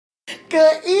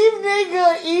Good evening,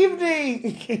 good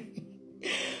evening.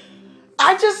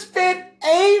 I just spent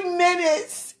 8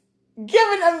 minutes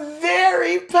giving a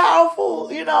very powerful,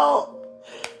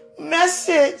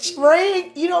 message, very,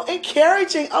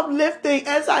 encouraging, uplifting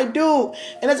as I do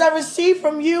and as I receive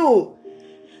from you.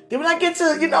 Then when I get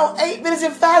to, 8 minutes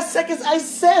and 5 seconds, I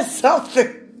said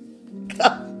something.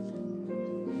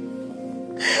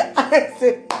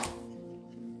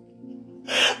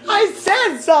 I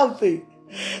said something.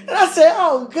 And I said,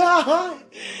 oh God.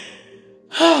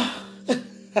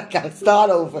 I gotta start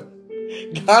over.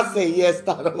 God said, yes,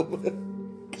 start over.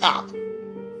 God.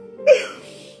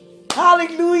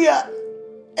 Hallelujah.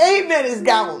 Amen is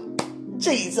gone.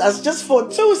 Jesus, just for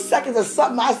 2 seconds of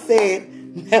something I said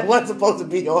that wasn't supposed to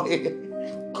be on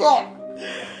here. God.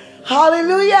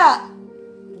 Hallelujah.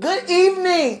 Good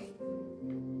evening.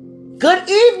 Good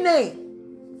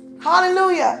evening.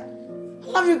 Hallelujah. I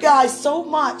love you guys so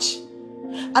much.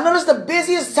 I know it's the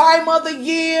busiest time of the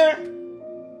year.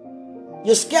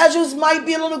 Your schedules might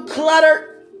be a little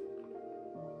cluttered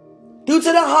due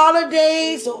to the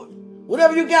holidays or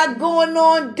whatever you got going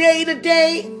on day to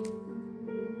day.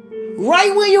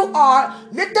 Right where you are,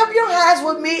 lift up your hands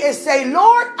with me and say,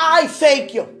 Lord, I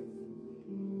thank you.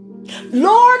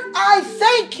 Lord, I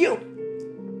thank you.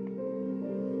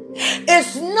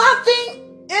 It's nothing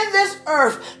in this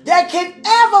earth that can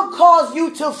ever cause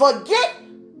you to forget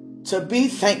to be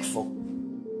thankful.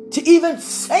 To even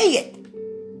say it.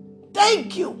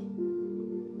 Thank you.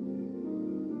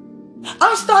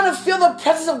 I'm starting to feel the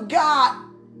presence of God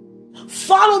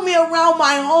follow me around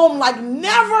my home like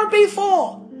never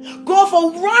before. Go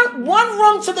from one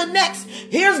room to the next.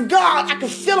 Here's God. I can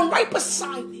feel him right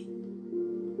beside me.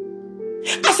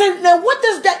 I said, now what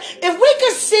does that, if we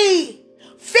could see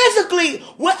physically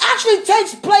what actually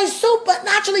takes place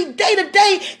supernaturally day to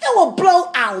day, it will blow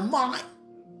our mind.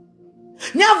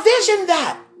 Now vision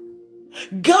that.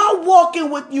 God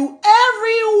walking with you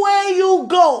everywhere you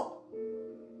go.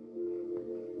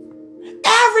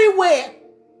 Everywhere.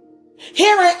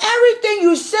 Hearing everything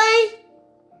you say.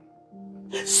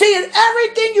 Seeing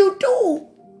everything you do.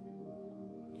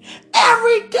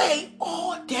 Every day,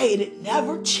 all day, and it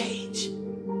never changed.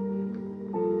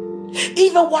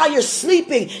 Even while you're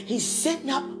sleeping, he's sitting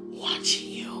up watching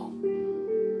you.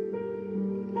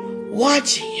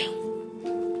 Watching you.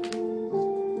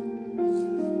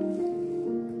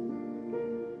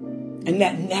 And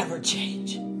that never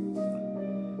changed.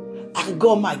 I could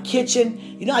go in my kitchen.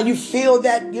 You know how you feel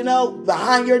that,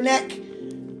 behind your neck?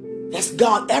 That's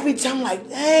gone. Every time I'm like,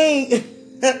 dang.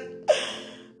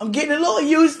 I'm getting a little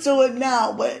used to it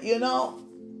now. But, the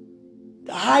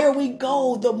higher we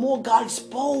go, the more God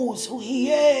exposes who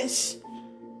he is.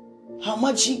 How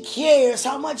much he cares.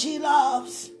 How much he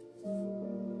loves.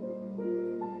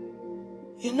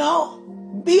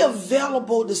 Be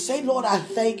available to say, Lord, I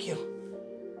thank you.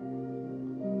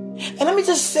 And let me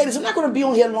just say this. I'm not going to be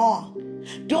on here long.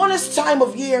 During this time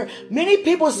of year, many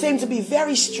people seem to be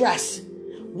very stressed.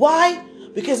 Why?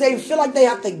 Because they feel like they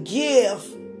have to give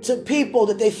to people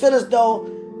that they feel as though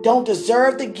don't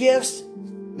deserve the gifts,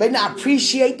 may not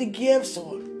appreciate the gifts,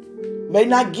 or may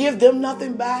not give them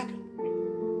nothing back.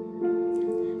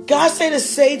 God said to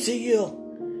say to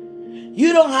you,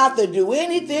 you don't have to do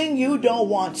anything you don't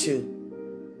want to.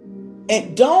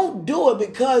 And don't do it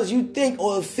because you think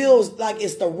or it feels like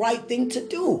it's the right thing to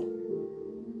do.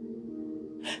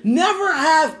 Never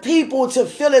have people to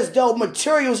feel as though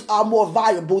materials are more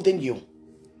valuable than you.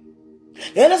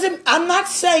 I'm not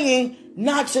saying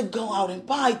not to go out and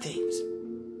buy things.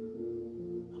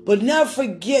 But never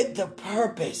forget the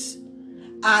purpose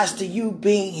as to you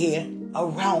being here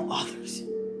around others.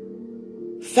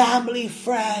 Family,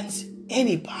 friends,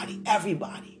 anybody,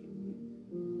 everybody.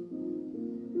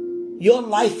 Your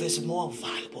life is more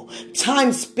valuable.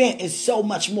 Time spent is so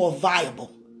much more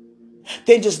valuable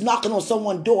than just knocking on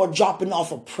someone's door, dropping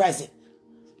off a present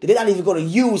that they're not even going to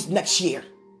use next year.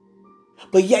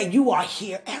 But yet you are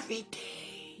here every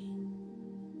day.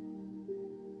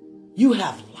 You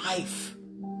have life.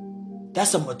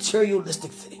 That's a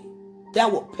materialistic thing.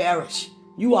 That will perish.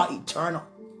 You are eternal.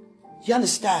 You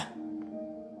understand?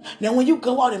 Now when you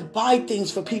go out and buy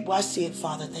things for people, I see it,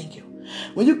 Father, thank you.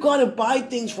 When you go out and buy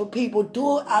things for people,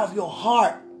 do it out of your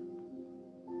heart.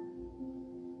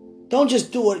 Don't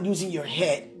just do it using your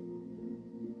head.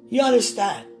 You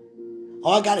understand?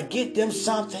 Oh, I got to get them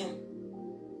something.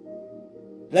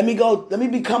 Let me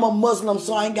become a Muslim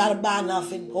so I ain't got to buy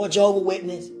nothing. Or a Jehovah's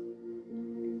Witness.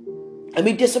 Let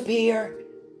me disappear.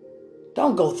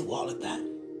 Don't go through all of that.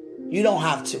 You don't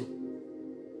have to.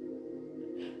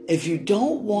 If you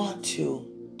don't want to,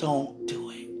 don't do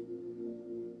it.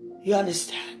 You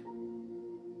understand?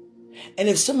 And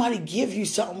if somebody gives you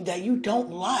something that you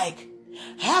don't like,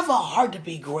 have a heart to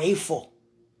be grateful.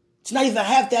 It's not even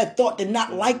have that thought to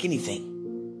not like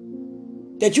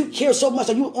anything. That you care so much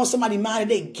that you on somebody's mind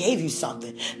and they gave you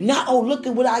something. Not, oh, look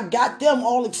at what I got them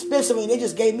all expensive and they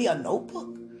just gave me a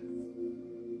notebook.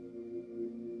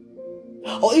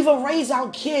 Or even raise our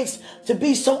kids to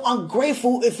be so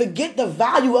ungrateful and forget the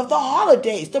value of the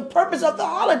holidays, the purpose of the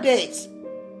holidays.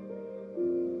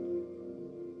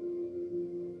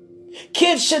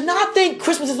 Kids should not think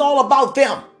Christmas is all about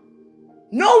them.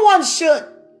 No one should.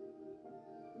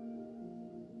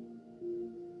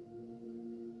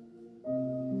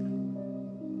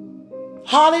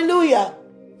 Hallelujah.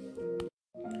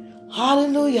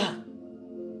 Hallelujah.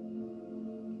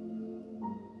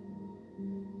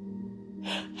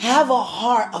 Have a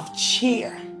heart of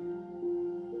cheer.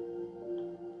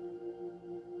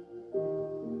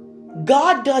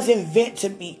 God doesn't vent to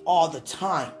me all the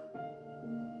time.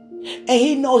 And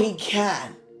he know he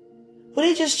can. But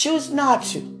he just chooses not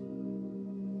to.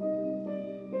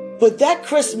 But that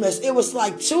Christmas, it was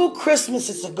like 2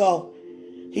 Christmases ago,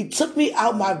 he took me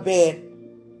out my bed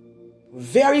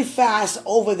very fast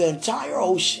over the entire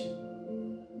ocean,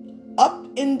 up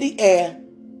in the air,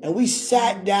 and we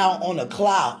sat down on a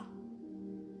cloud.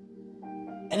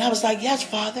 And I was like, yes,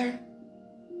 Father,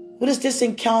 what is this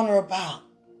encounter about?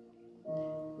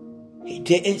 He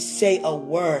didn't say a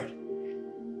word.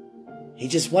 He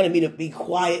just wanted me to be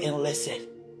quiet and listen.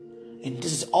 And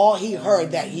this is all he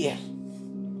heard that year.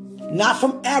 Not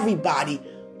from everybody,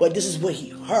 but this is what he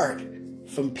heard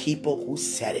from people who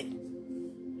said it.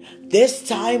 This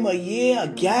time of year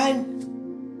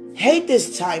again, hate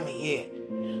this time of year.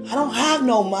 I don't have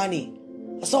no money.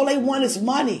 That's all they want is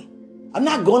money. I'm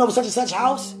not going over such and such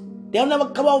house. They'll never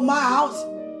come over my house.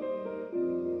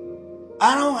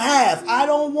 I don't have, I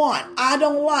don't want, I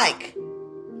don't like,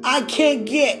 I can't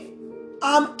get.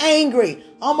 I'm angry.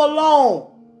 I'm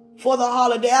alone for the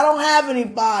holiday. I don't have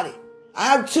anybody.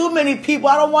 I have too many people.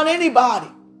 I don't want anybody.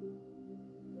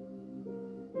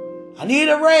 I need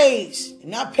a raise. You're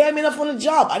not paying me enough on the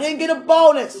job. I didn't get a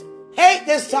bonus. Hate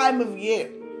this time of year.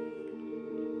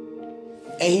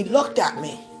 And he looked at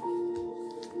me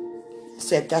and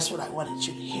said, that's what I wanted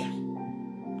you to hear.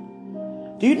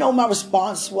 Do you know what my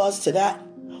response was to that?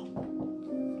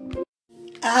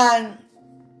 And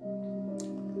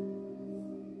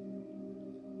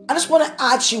I just want to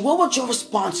ask you, what would your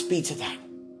response be to that?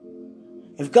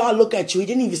 If God looked at you, he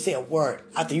didn't even say a word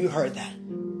after you heard that.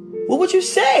 What would you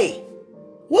say?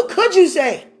 What could you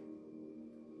say?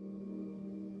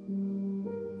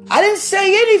 I didn't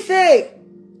say anything.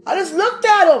 I just looked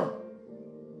at him.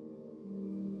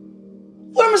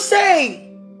 What am I saying?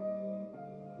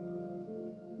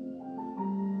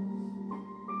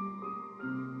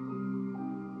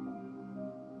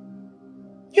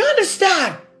 You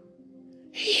understand?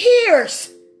 He hears.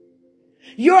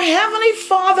 Your heavenly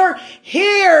Father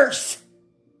hears.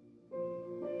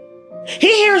 He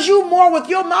hears you more with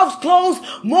your mouth closed,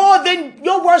 more than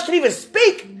your words can even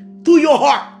speak through your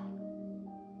heart.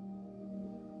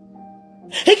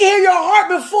 He can hear your heart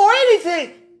before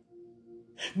anything.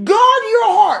 Guard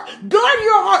your heart. Guard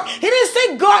your heart. He didn't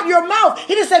say guard your mouth.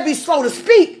 He didn't say be slow to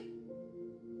speak.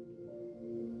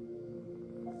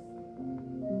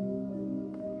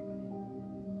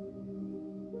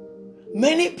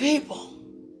 Many people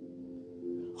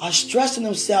are stressing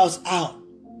themselves out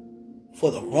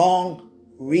for the wrong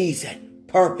reason,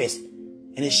 purpose.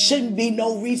 And it shouldn't be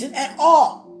no reason at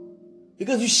all.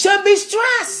 Because you shouldn't be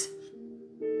stressed,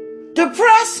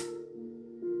 depressed,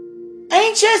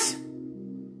 anxious.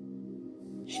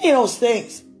 Any of those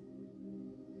things.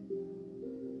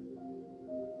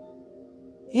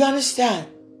 You understand?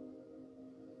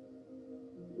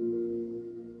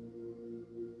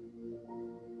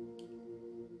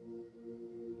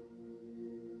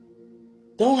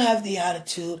 Don't have the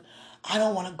attitude, I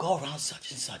don't want to go around such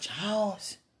and such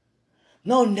house.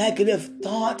 No negative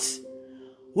thoughts.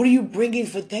 What are you bringing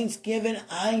for Thanksgiving?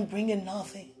 I ain't bringing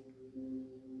nothing.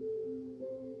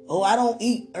 Oh, I don't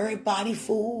eat everybody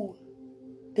food.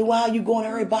 Then why are you going to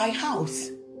everybody's house?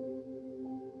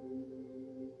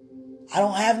 I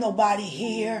don't have nobody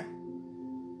here.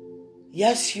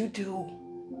 Yes, you do.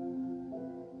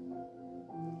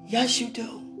 Yes, you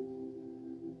do.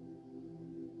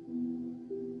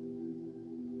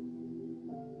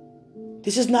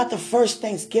 This is not the first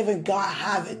Thanksgiving God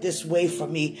have it this way for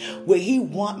me, where he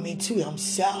want me to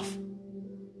himself.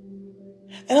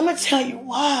 And I'm going to tell you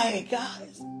why,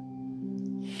 guys.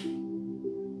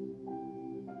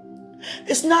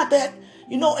 It's not that,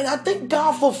 and I thank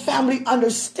God for family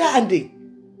understanding.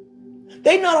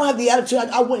 They not don't have the attitude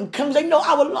I wouldn't come. They know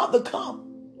I would love to come.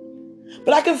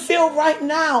 But I can feel right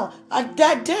now, like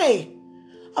that day,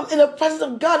 I'm in the presence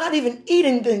of God, not even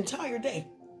eating the entire day.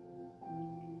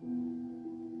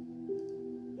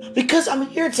 Because I'm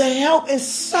here to help in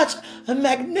such a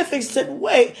magnificent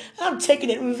way. And I'm taking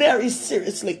it very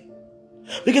seriously.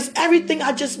 Because everything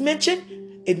I just mentioned,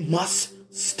 it must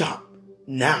stop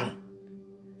now.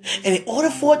 And in order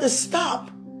for it to stop,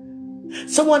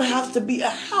 someone has to be a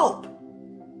help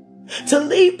to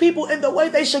lead people in the way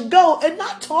they should go and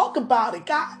not talk about it,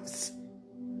 guys.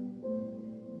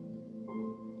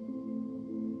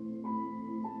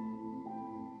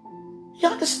 You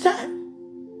understand?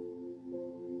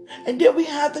 And then we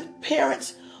have the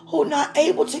parents who are not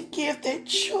able to give their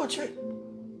children.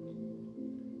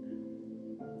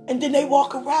 And then they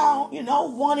walk around,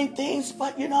 wanting things,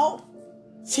 but,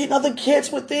 seeing other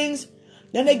kids with things.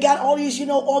 Then they got all these,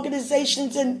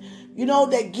 organizations and,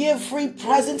 that give free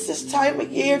presents this time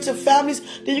of year to families.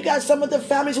 Then you got some of the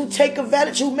families who take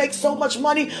advantage, who make so much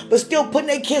money, but still putting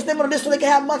their kids' name on the list so they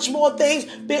can have much more things,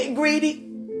 being greedy.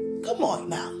 Come on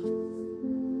now.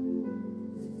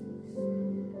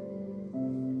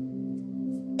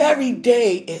 Every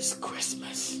day is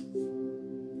Christmas.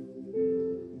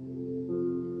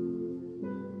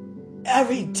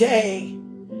 Every day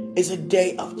is a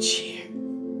day of cheer.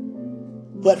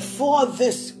 But for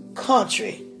this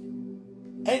country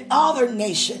and other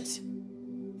nations,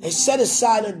 they set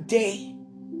aside a day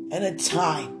and a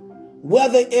time.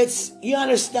 Whether it's, you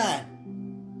understand,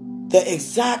 the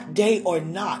exact day or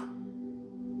not,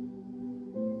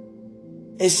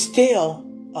 it's still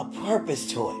a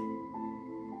purpose to it.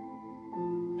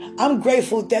 I'm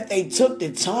grateful that they took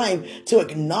the time to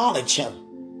acknowledge him.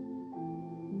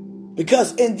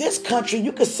 Because in this country,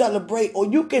 you can celebrate or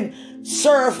you can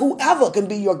serve whoever can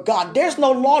be your God. There's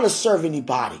no law to serve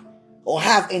anybody or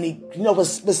have any, a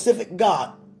specific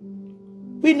God.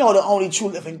 We know the only true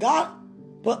living God,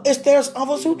 but there's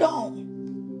others who don't.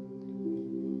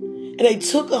 And they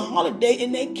took a holiday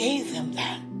and they gave him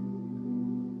that.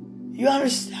 You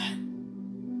understand?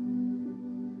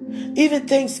 Even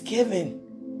Thanksgiving.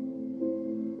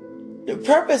 The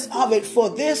purpose of it for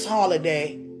this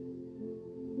holiday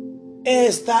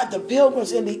is that the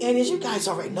pilgrims and the Indians, you guys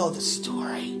already know the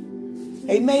story.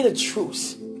 They made a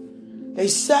truce. They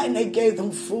sat and they gave them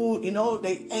food,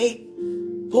 they ate,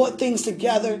 put things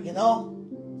together,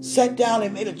 sat down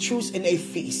and made a truce and they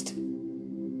feast.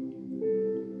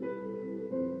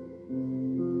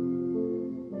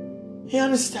 You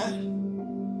understand?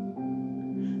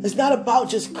 It's not about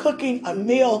just cooking a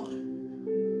meal,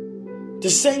 the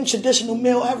same traditional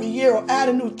meal every year, or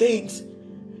adding new things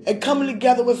and coming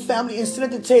together with family and sitting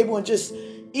at the table and just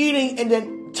eating and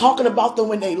then talking about them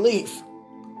when they leave.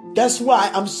 That's why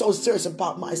I'm so serious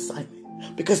about my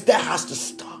assignment, because that has to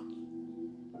stop.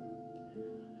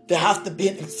 There has to be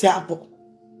an example,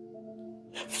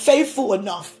 faithful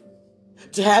enough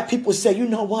to have people say, you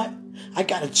know what? I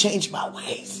got to change my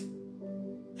ways.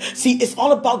 See, it's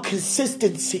all about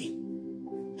consistency.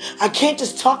 I can't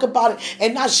just talk about it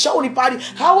and not show anybody.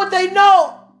 How would they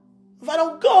know if I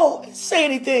don't go and say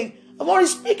anything? I'm only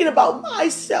speaking about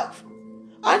myself.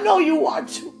 I know you are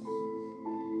too.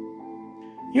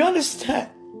 You understand?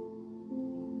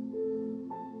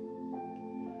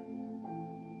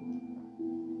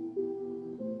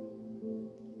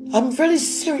 I'm really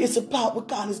serious about what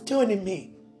God is doing in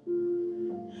me.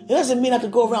 It doesn't mean I have to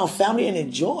go around family and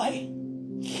enjoy.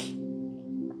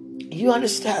 You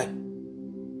understand?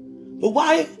 But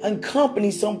why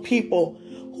accompany some people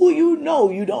who you know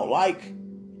you don't like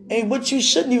and what you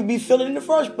shouldn't even be feeling in the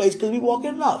first place, because we walk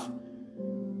in love,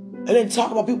 and then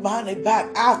talk about people behind their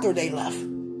back after they left?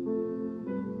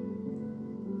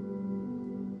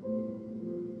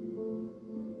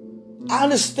 I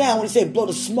understand when they say blow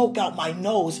the smoke out my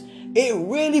nose. It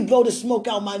really blow the smoke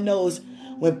out my nose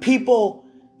when people,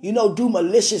 do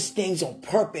malicious things on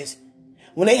purpose.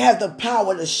 When they have the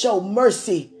power to show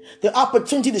mercy, the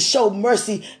opportunity to show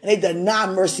mercy, and they deny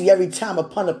mercy every time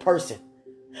upon a person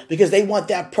because they want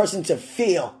that person to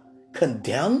feel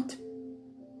condemned.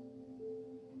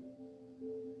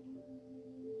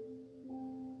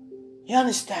 You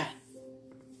understand?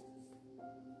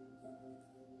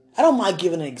 I don't mind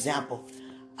giving an example.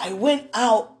 I went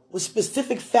out with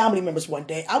specific family members one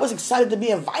day. I was excited to be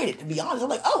invited, to be honest. I'm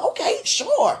like, oh, okay,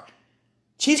 sure.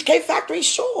 Cheesecake Factory,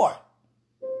 sure.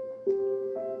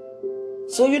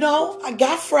 So, I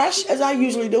got fresh, as I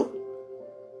usually do.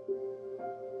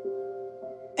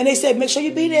 And they said, make sure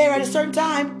you be there at a certain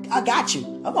time. I got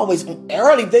you. I'm always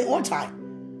early, on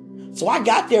time. So I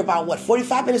got there about,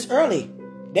 45 minutes early.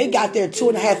 They got there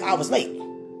 2.5 hours late.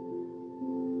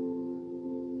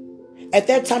 At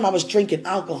that time, I was drinking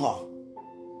alcohol.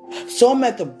 So I'm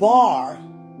at the bar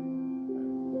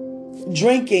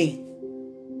drinking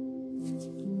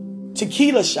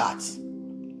tequila shots,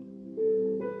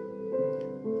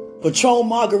 Patron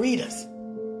margaritas.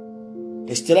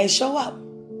 They still ain't show up.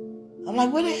 I'm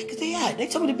like, where the heck is they at? They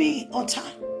told me to be on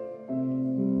time.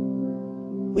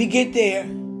 We get there.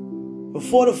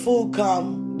 Before the food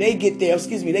come, they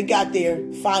got there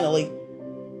finally.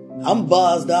 I'm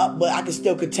buzzed up, but I can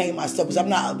still contain myself because I'm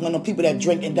not one of the people that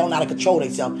drink and don't know how to control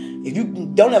themselves. If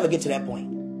you don't ever get to that point.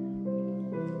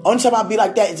 Only time I'll be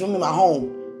like that is when I'm in my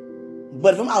home.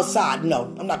 But if I'm outside,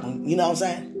 no, I'm not going to, you know what I'm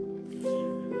saying?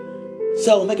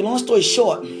 So, make a long story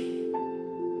short,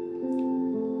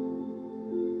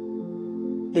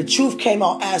 the truth came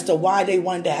out as to why they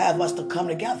wanted to have us to come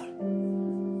together.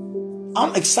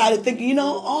 I'm excited thinking,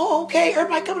 oh, okay,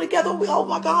 everybody coming together. Oh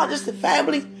my God, this is the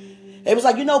family. It was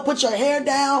like, put your hair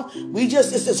down.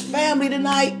 It's this family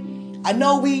tonight. I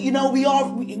know we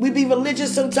be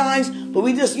religious sometimes, but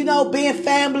we just, being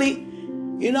family.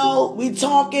 We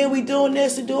talking, we doing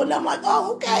this and doing that. I'm like,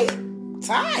 oh, okay,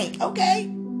 fine, okay.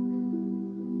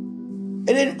 And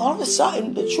then all of a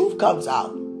sudden, the truth comes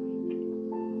out.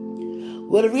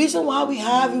 Well, the reason why we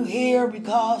have you here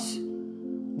because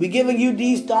we're giving you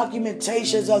these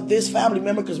documentations of this family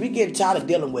member because we get tired of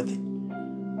dealing with it.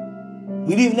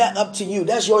 We leaving that up to you.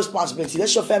 That's your responsibility.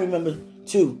 That's your family member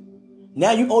too.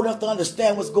 Now you old enough to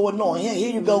understand what's going on.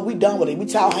 Here you go. We done with it. We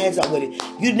tie our hands up with it.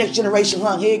 You the next generation,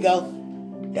 huh? Here you go.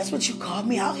 That's what you called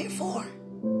me out here for.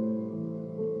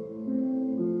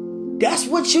 That's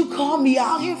what you called me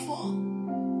out here for.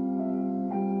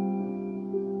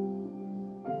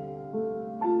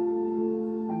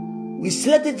 We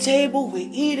sit at the table, we're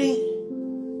eating.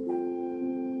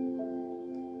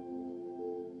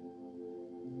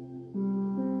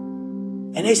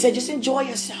 And they said, just enjoy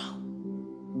yourself.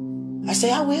 I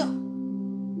say, I will.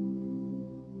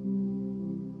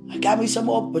 I got me some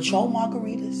more Patron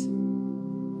margaritas.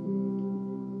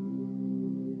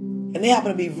 And they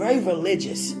happen to be very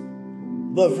religious,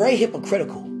 but very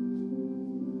hypocritical.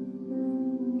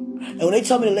 And when they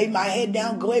told me to lay my head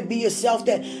down, go ahead, be yourself,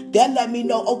 that let me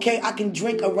know, okay, I can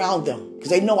drink around them. Because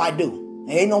they know I do. And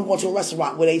they know I'm going to a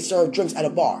restaurant where they serve drinks at a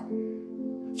bar.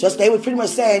 Just they were pretty much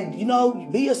saying,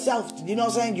 be yourself. You know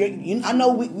what I'm saying? I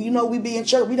know we be in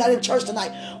church. We not in church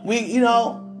tonight.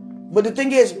 But the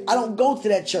thing is, I don't go to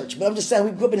that church. But I'm just saying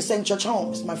we grew up in the same church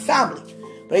home. It's my family.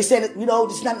 But they said,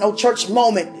 it's not no church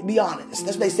moment, to be honest.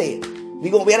 That's what they said.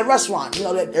 We at a restaurant,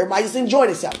 that everybody just enjoy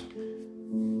themselves.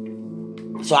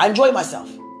 So I enjoyed myself.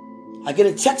 I get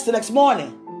a text the next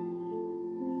morning.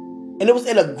 And it was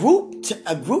in a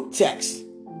group text.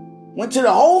 Went to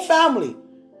the whole family.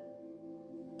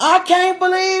 I can't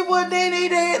believe what they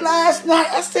did last night.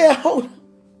 I said, hold on.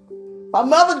 My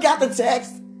mother got the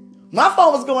text. My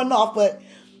phone was going off, but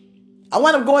I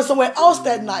wound up going somewhere else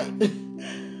that night.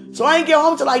 So I didn't get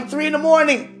home till like 3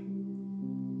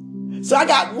 a.m. So I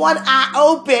got one eye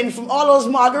open from all those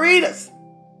margaritas.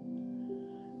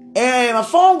 And my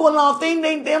phone going off, ding,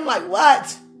 ding, ding. I'm like,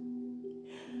 what?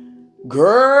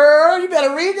 Girl, you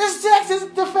better read this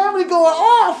text. The family going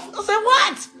off. I said,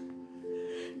 what?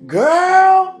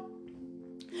 Girl,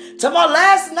 till my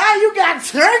last night you got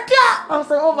turned up. I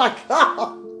said, oh my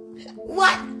God.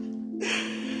 What?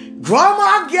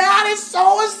 Grandma got it,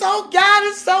 so-and-so got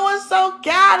it, so-and-so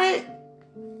got it.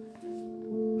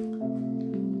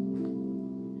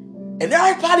 And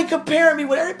everybody comparing me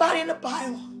with everybody in the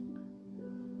Bible.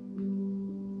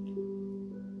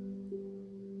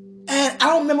 And I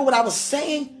don't remember what I was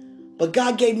saying, but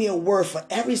God gave me a word for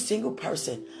every single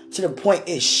person to the point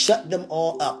it shut them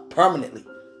all up permanently.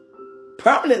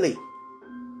 Permanently.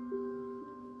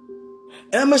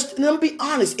 And I'm going to be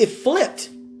honest, it flipped.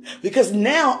 Because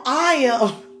now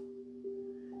I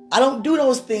don't do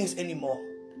those things anymore.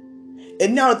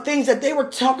 And now the things that they were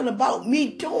talking about me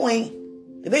doing,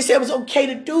 that they said it was okay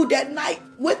to do that night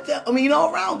with them,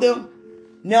 around them,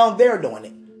 now they're doing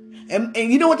it. And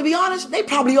you know what, to be honest, they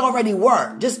probably already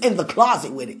were, just in the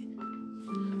closet with it.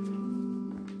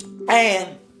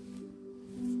 And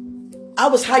I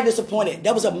was highly disappointed.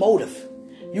 That was a motive.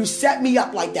 You set me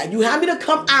up like that. You had me to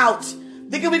come out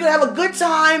thinking we're going to have a good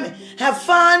time, have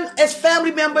fun as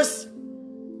family members,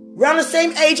 around the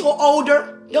same age or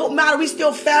older. Don't matter, we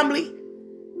still family.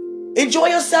 Enjoy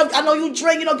yourself. I know you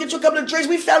drink, get you a couple of drinks.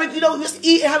 We family, just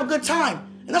eat and have a good time.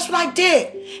 And that's what I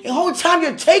did. And the whole time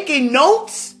you're taking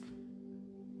notes.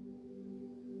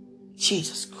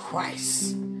 Jesus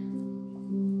Christ.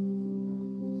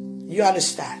 You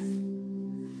understand?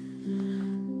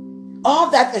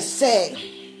 All that to say,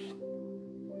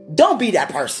 don't be that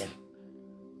person.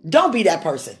 Don't be that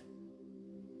person.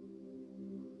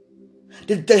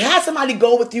 to have somebody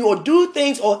go with you or do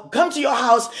things or come to your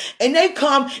house and they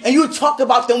come and you talk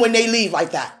about them when they leave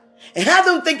like that. And have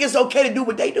them think it's okay to do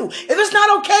what they do. If it's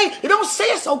not okay, you don't say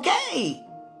it's okay.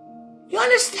 You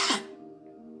understand?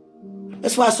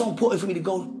 That's why it's so important for me to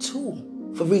go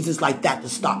to for reasons like that to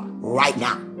stop right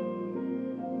now.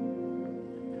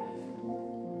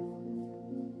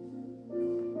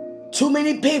 Too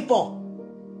many people,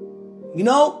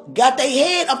 got their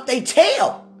head up their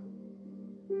tail.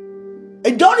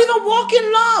 And don't even walk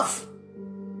in love.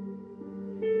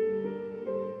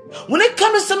 When it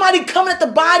comes to somebody coming at the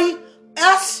body,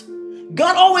 us,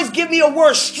 God always give me a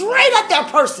word straight at that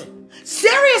person.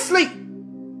 Seriously.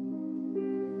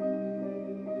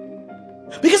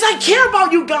 Because I care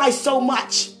about you guys so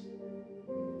much.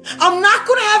 I'm not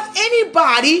going to have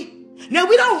anybody. Now,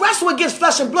 we don't wrestle against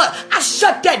flesh and blood. I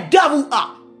shut that devil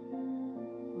up.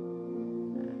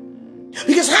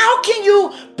 Because how can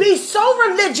you be so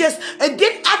religious and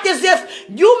then act as if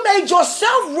you made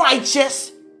yourself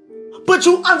righteous, but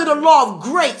you under the law of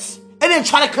grace, and then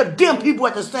try to condemn people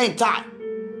at the same time?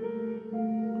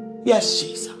 Yes,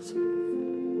 Jesus.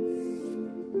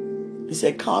 He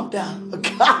said, calm down.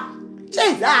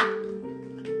 Jesus,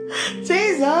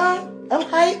 I'm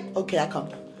hype. Okay, I calm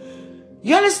down.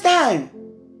 You understand?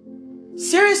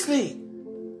 Seriously.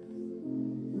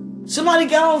 Somebody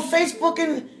got on Facebook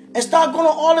and start going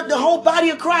on the whole body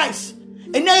of Christ.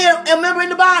 And they are a member in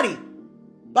the body.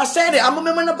 By saying that, I'm a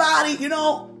member in the body,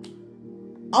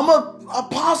 I'm a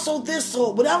apostle this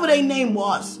or whatever their name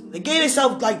was. They gave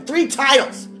themselves like 3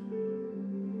 titles.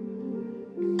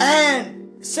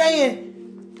 And saying,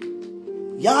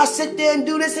 y'all sit there and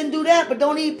do this and do that, but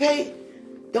don't even pay,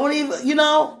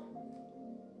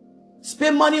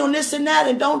 spend money on this and that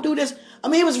and don't do this. I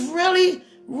mean, he was really,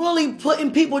 really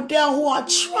putting people down who are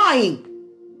trying.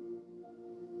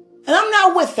 And I'm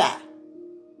not with that.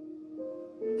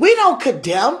 We don't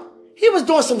condemn. He was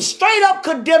doing some straight up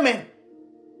condemning.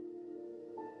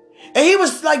 And he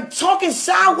was like talking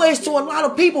sideways to a lot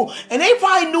of people. And they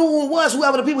probably knew who it was,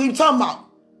 whoever the people he was talking about.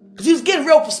 Because he was getting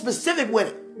real specific with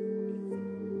it.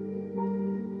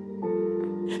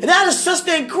 And that is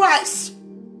sister in Christ.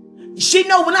 She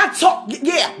know when I talk,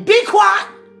 be quiet.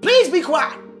 Please be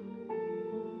quiet.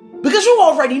 Because you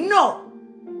already know.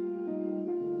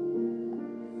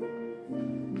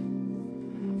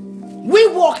 We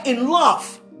walk in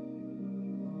love,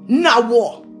 not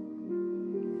war.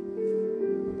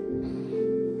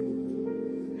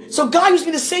 So God used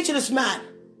me to say to this man,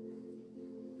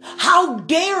 how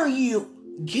dare you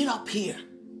get up here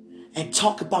and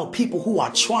talk about people who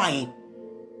are trying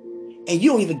and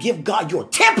you don't even give God your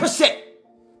 10%.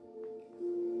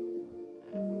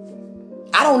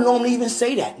 I don't normally even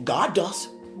say that. God does.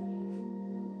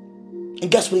 And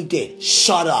guess what he did?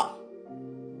 Shut up.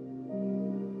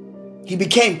 He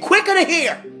became quicker to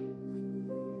hear.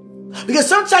 Because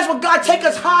sometimes when God takes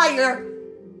us higher,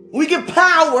 we get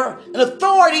power and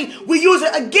authority, we use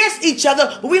it against each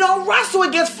other, but we don't wrestle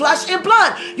against flesh and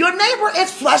blood. Your neighbor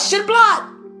is flesh and blood.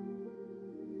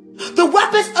 The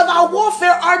weapons of our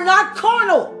warfare are not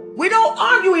carnal. We don't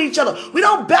argue with each other. We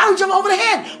don't battle each other over the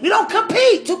head. We don't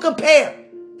compete to compare.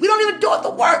 We don't even do it the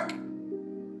work.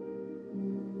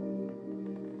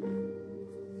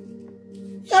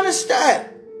 You understand?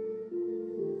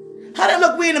 How that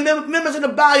look we in the members of the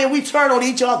body and we turn on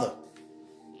each other?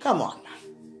 Come on.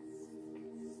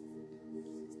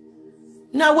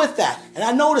 Now with that, and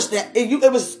I noticed that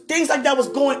it was things like that was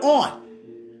going on.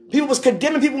 People was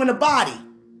condemning people in the body.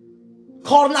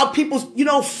 Calling out people's,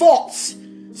 faults.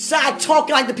 Side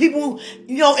talking like the people,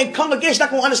 in congregation not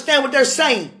going to understand what they're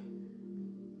saying.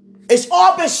 It's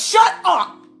all been shut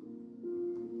up.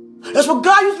 That's what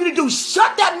God used me to do.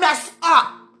 Shut that mess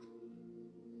up.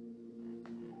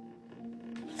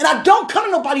 And I don't come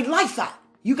to nobody like that.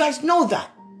 You guys know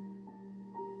that.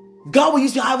 God will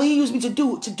use me however he used me to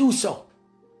do so.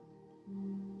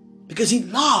 Because he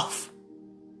loves.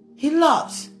 He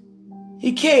loves.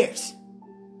 He cares.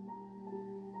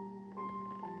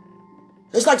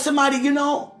 It's like somebody,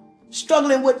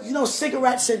 struggling with,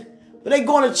 cigarettes and but they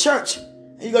going to church.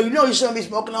 And you go, you shouldn't be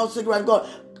smoking those cigarettes. Go,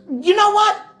 you know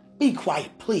what? Be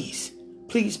quiet, please.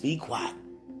 Please be quiet.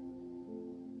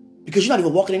 Because you're not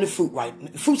even walking in the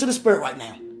fruits of the Spirit right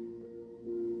now.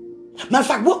 Matter of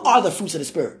fact, what are the fruits of the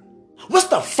Spirit? What's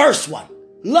the first one?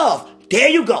 Love. There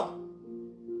you go.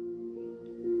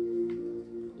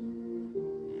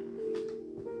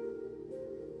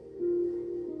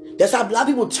 That's how a lot of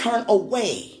people turn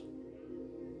away.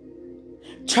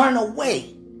 Turn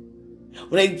away.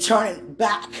 When they turn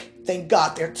back, thank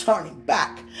God they're turning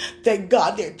back. Thank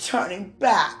God they're turning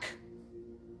back.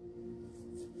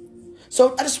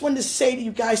 So I just wanted to say to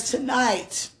you guys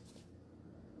tonight,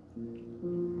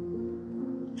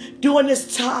 during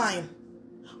this time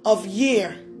of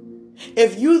year,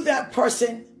 if you that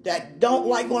person that don't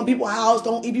like going to people's house,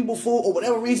 don't eat people's food, or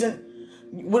whatever reason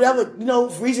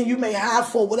reason you may have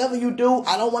for whatever you do,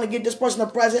 I don't want to give this person a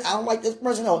present, I don't like this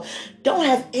person, no, don't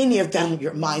have any of that on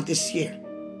your mind this year.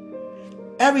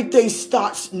 Everything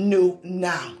starts new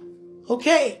now.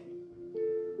 Okay?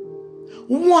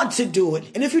 Want to do it.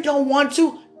 And if you don't want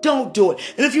to, don't do it.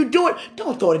 And if you do it,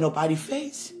 don't throw it in nobody's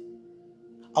face.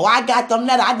 Oh, I got them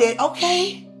that I did.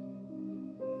 Okay.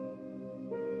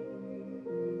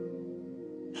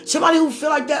 Somebody who feel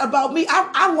like that about me,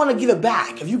 I want to give it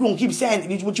back. If you're going to keep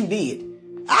saying what you did,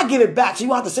 I give it back so you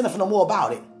won't have to send it for no more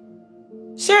about it.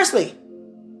 Seriously.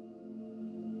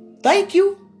 Thank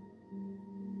you.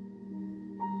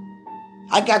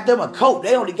 I got them a coat.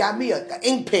 They only got me an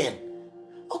ink pen.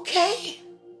 Okay.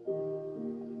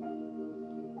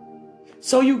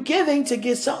 So you giving to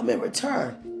get something in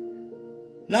return.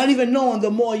 Not even knowing the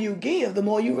more you give, the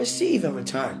more you receive in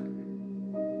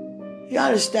return. You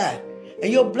understand?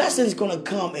 And your blessing is going to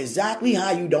come exactly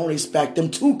how you don't expect them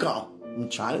to come. I'm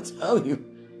trying to tell you.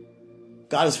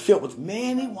 God is filled with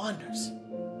many wonders.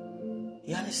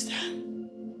 You understand?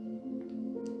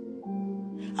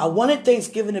 I wanted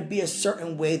Thanksgiving to be a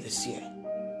certain way this year.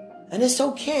 And it's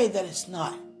okay that it's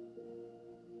not.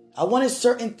 I wanted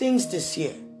certain things this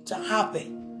year to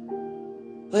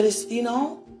happen. But it's,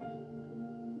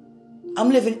 I'm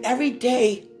living every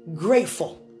day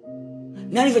grateful.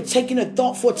 Not even taking a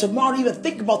thought for tomorrow to even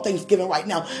think about Thanksgiving right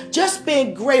now. Just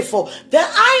being grateful that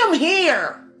I am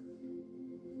here.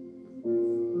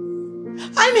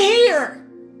 I'm here.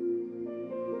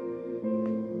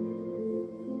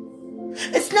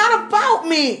 It's not about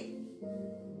me.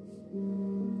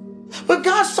 But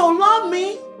God so loved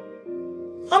me.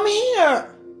 I'm here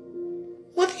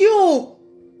with you.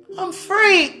 I'm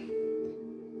free.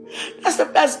 That's the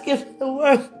best gift in the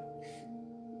world.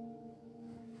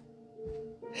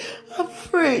 I'm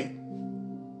free.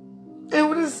 And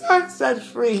when the Son set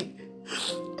free,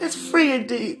 it's free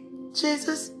indeed.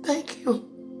 Jesus, thank you.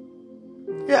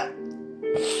 Yeah.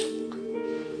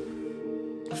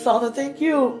 Father, thank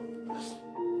you.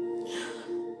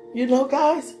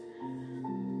 Guys,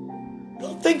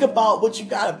 don't think about what you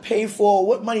got to pay for,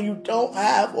 what money you don't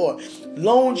have, or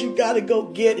loans you got to go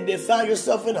get, and then find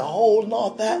yourself in a hole and all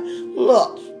that.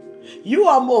 Look, you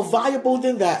are more valuable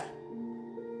than that.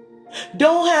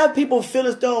 Don't have people feel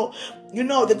as though,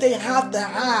 that they have to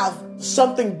have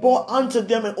something brought unto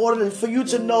them in order for you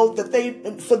to know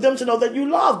for them to know that you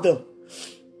love them.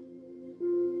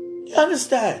 You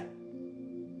understand?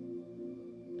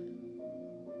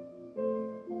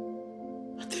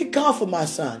 I thank God for my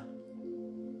son.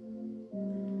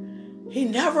 He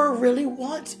never really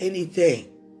wants anything.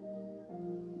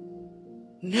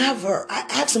 Never. I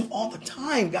ask him all the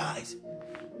time, guys.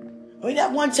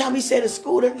 That one time he said a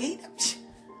scooter, he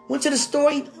went to the store,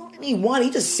 he didn't want it.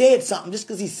 He just said something just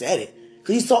because he said it.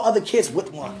 Because he saw other kids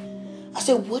with one. I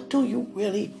said, what do you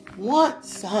really want,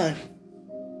 son?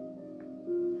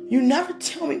 You never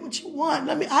tell me what you want.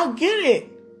 I'll get it.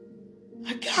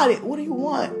 I got it. What do you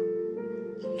want?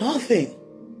 Nothing.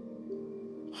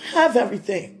 I have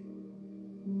everything.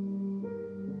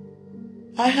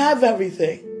 I have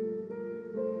everything.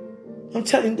 I'm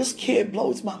telling you, this kid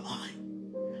blows my mind.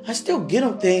 I still get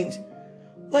him things,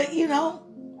 but he's not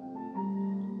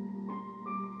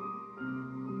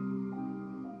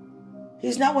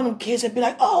one of them kids that be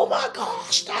like, oh my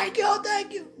gosh, thank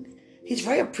you. He's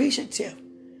very appreciative.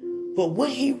 But what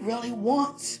he really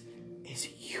wants is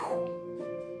you.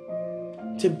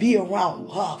 To be around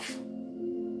love.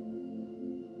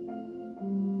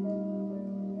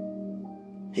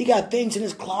 He got things in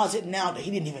his closet now that he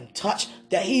didn't even touch,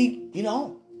 that he,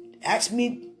 asked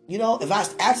me, if I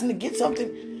asked him to get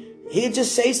something, he'd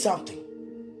just say something.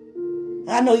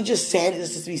 I know he just said it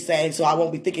just to be saying, so I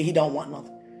won't be thinking he don't want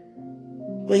nothing.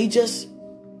 But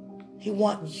he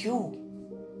wants you.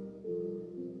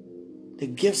 The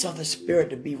gifts of the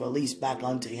Spirit to be released back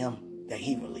unto him that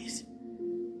he released.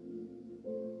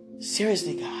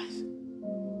 Seriously, guys.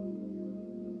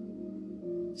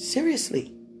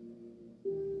 Seriously.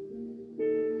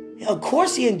 Of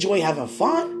course he enjoy having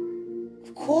fun.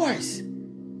 Of course.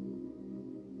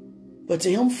 But to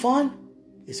him, fun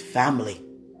is family.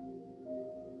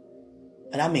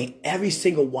 And I mean every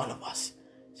single one of us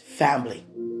is family.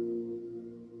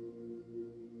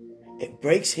 It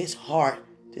breaks his heart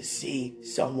to see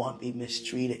someone be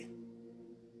mistreated.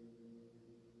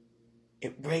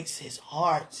 It breaks his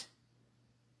heart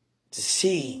to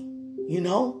see,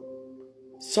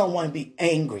 someone be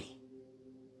angry.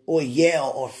 or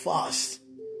yell or fuss.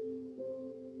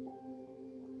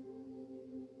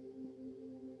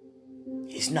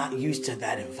 He's not used to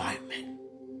that environment.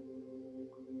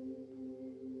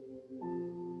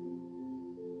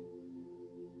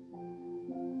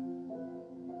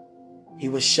 He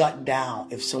was shut down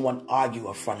if someone argued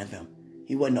in front of him.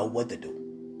 He wouldn't know what to do.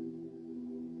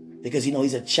 Because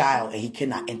he's a child and he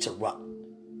cannot interrupt.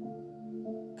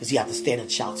 Because he has to stay in a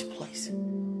child's place.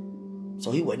 So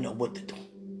he wouldn't know what to do.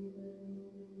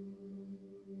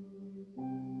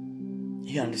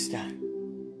 You understand?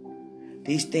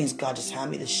 These things God just had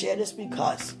me to share this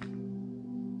because.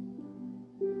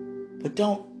 But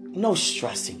no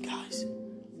stressing, guys.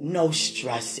 No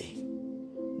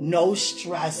stressing. No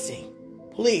stressing.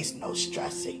 Please, no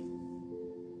stressing.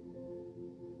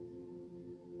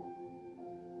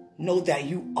 Know that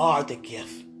you are the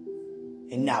gift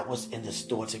and not what's in the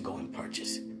store to go and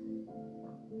purchase.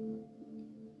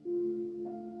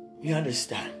 You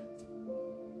understand?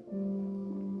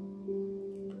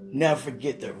 Never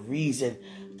forget the reason,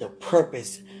 the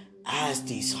purpose as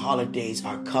these holidays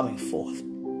are coming forth.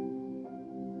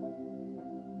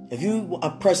 If you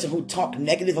are a person who talk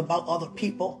negative about other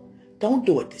people, don't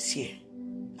do it this year.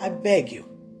 I beg you.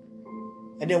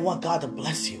 And then want God to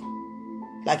bless you.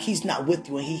 Like he's not with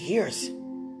you and he hears.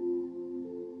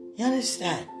 You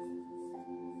understand?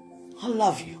 I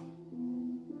love you.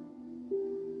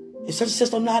 If such and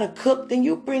such don't know how to cook, then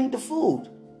you bring the food.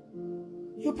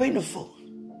 You bring the food.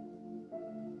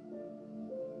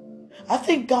 I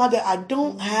thank God that I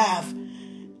don't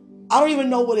even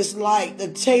know what it's like to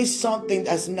taste something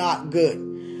that's not good.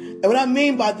 And what I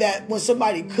mean by that, when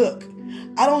somebody cook,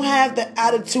 I don't have the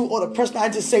attitude or the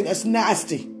personality to say that's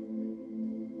nasty.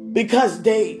 Because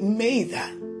they made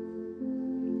that.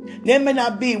 That may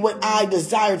not be what I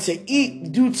desire to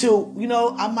eat due to,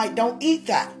 I might don't eat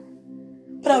that.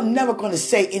 But I'm never going to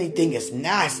say anything is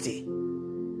nasty.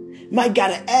 Might got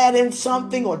to add in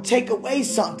something or take away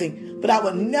something, but I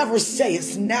would never say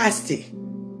it's nasty.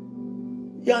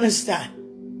 You understand?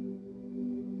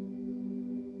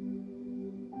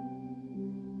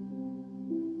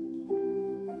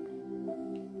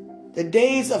 The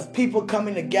days of people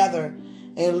coming together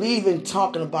and leaving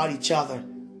talking about each other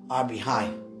are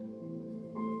behind.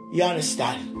 You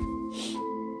understand?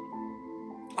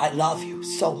 I love you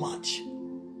so much.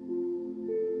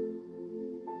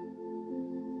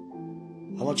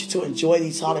 I want you to enjoy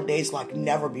these holidays like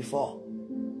never before.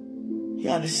 You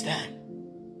understand?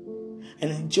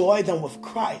 And enjoy them with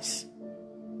Christ.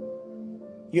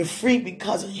 You're free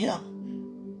because of him.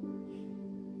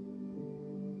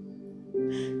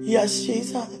 Yes,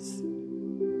 Jesus.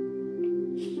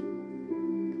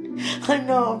 I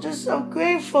know, I'm just so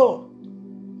grateful.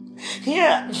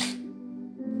 Yeah.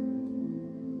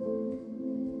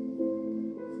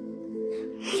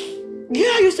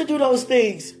 Yeah, I used to do those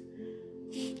things.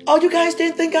 Oh, you guys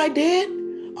didn't think I did?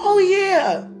 Oh,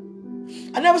 yeah.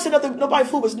 I never said nobody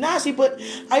food was nasty, but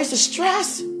I used to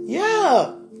stress.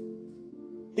 Yeah.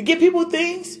 To give people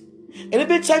things. And there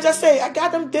been times I say, I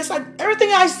got them this.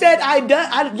 Everything I said, I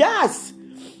done. Yes.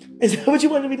 Is that what you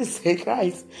wanted me to say,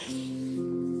 Christ?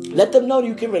 Let them know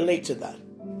you can relate to that.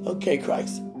 Okay,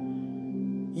 Christ.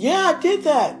 Yeah, I did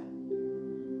that.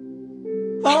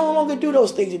 But I don't no longer do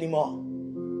those things anymore.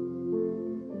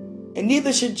 And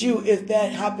neither should you if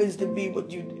that happens to be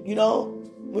what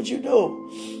what you do.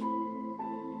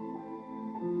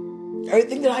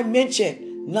 Everything that I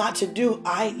mentioned not to do,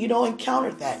 I,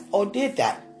 encountered that or did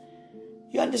that.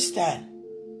 You understand?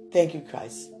 Thank you,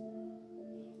 Christ.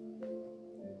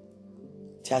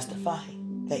 Testify.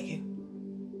 Thank you.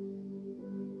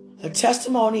 A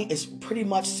testimony is pretty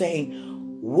much saying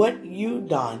what you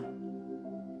done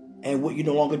and what you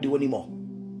no longer do anymore.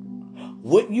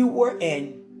 What you were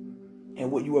in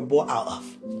and what you were brought out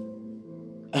of.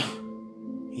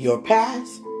 Your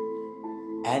past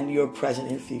and your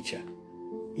present and future.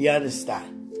 You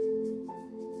understand?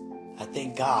 I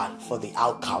thank God for the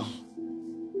outcome.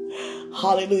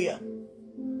 Hallelujah.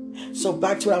 So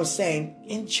back to what I was saying.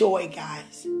 Enjoy,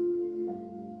 guys.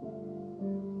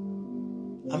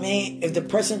 I mean, if the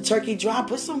person turkey dry,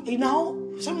 put some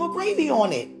more gravy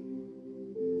on it.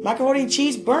 Macaroni and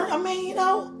cheese burnt. I mean,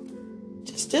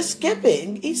 just skip it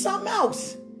and eat something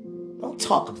else. Don't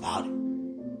talk about it.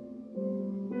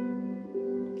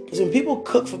 Because when people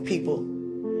cook for people,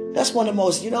 that's one of the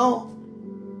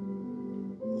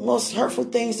most hurtful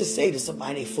things to say to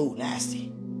somebody. They food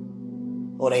nasty.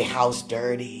 Or they house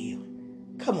dirty.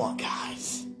 Come on,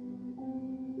 guys.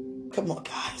 Come on,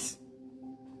 guys.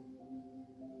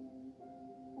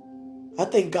 I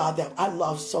thank God that I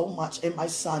love so much. And my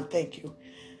son, thank you.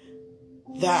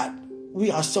 That We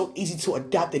are so easy to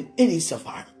adapt in any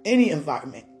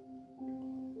environment.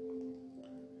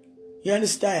 You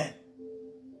understand?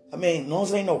 I mean, as long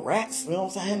as there ain't no rats, you know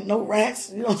what I'm saying? No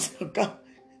rats, you know what I'm saying?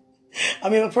 I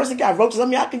mean, if a person got roaches, I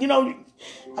mean, I can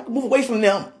move away from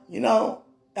them, you know?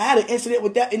 I had an incident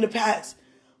with that in the past.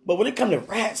 But when it comes to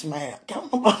rats, man, I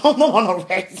don't know about no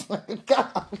rats.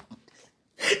 God.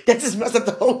 That just messed up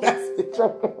the whole message.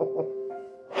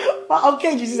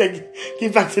 Okay, Jesus said,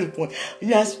 get back to the point.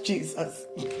 Yes, Jesus.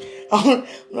 I don't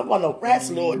know about no rats,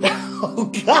 Lord.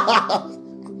 Oh, God.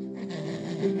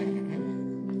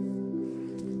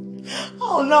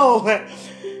 Oh, no.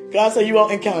 God said you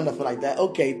won't encounter nothing like that.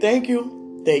 Okay, thank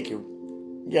you. Thank you.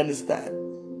 You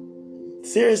understand?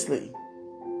 Seriously.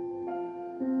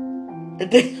 And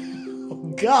then,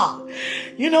 oh, God.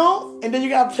 You know? And then you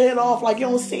got to play it off like you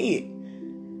don't see it.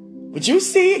 But you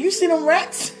see it. You see them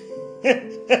rats.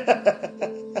 And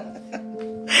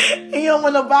you don't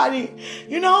want nobody,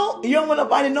 you don't want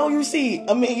nobody to know you see it.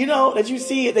 I mean, that you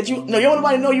see it, you don't want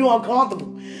nobody to know you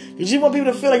uncomfortable. Because you want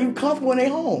people to feel like you comfortable in their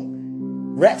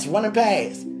home. Rats running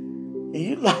past. And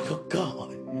you like, oh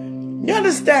God. You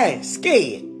understand?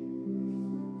 Scared.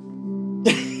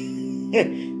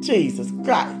 Jesus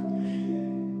Christ.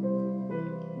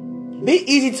 Be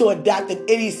easy to adapt in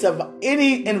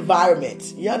any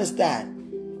environment. You understand?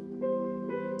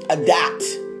 Adapt.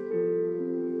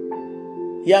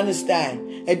 You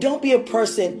understand? And don't be a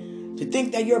person to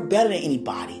think that you're better than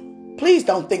anybody. Please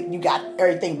don't think you got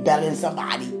everything better than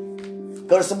somebody.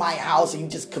 Go to somebody's house and you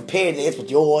just compare this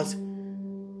with yours.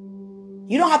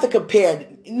 You don't have to compare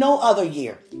no other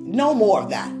year. No more of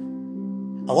that.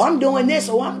 Oh, I'm doing this.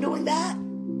 Oh, I'm doing that.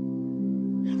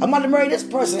 I'm about to marry this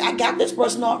person. I got this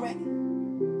person already.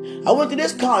 I went to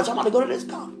this college. I'm about to go to this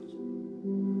college.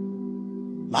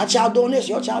 My child doing this.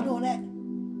 Your child doing that.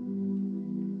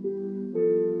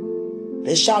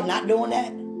 This child not doing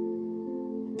that.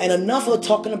 And enough of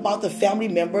talking about the family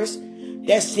members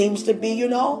that seems to be,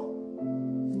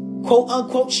 quote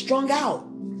unquote, strung out.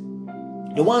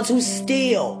 The ones who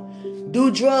steal, do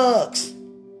drugs,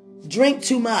 drink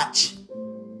too much,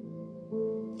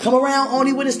 come around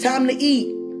only when it's time to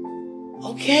eat.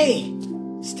 Okay,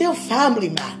 still family,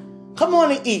 man. Come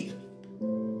on and eat.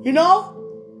 You don't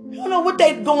know what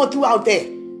they going through out there.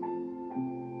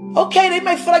 Okay, they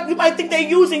might feel like you might think they're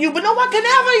using you, but no one can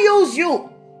ever use you.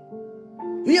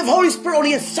 You have Holy Spirit on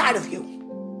the inside of you.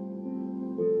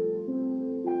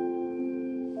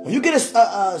 When you get a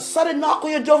sudden knock on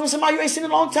your door from somebody you ain't seen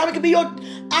in a long time, it could be your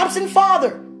absent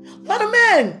father. Let him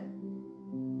in.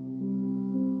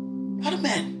 Let him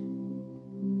in.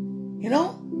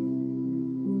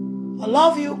 I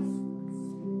love you.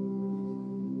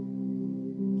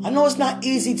 I know it's not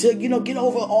easy to, get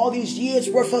over all these years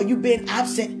worth of you being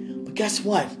absent. But guess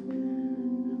what?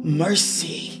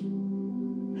 Mercy.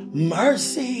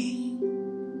 Mercy.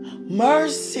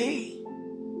 Mercy.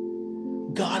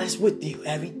 God is with you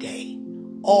every day,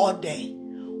 all day.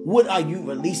 What are you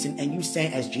releasing and you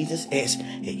saying as Jesus is?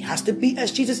 It has to be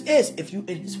as Jesus is if you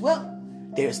in his will.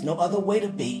 There is no other way to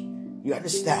be. You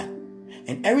understand?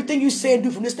 And everything you say and do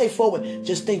from this day forward,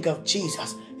 just think of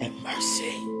Jesus and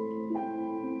mercy.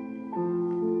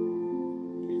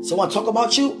 So when I talk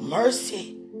about you,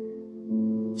 mercy.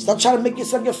 Stop trying to make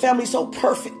yourself, your family so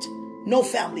perfect. No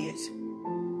family is.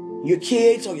 Your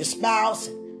kids or your spouse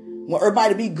want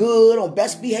everybody to be good, on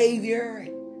best behavior.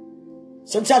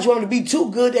 Sometimes you want them to be too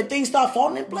good that things start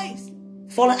falling in place.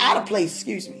 Falling out of place,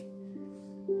 excuse me.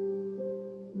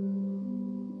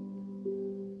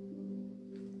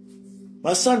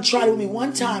 My son tried it with me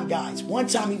one time, guys. One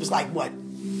time he was like, what?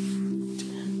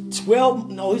 12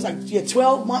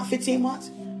 months, 15 months.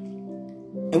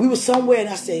 And we were somewhere and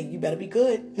I said, you better be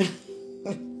good.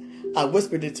 I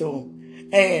whispered it to him.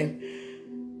 And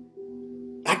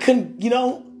I couldn't,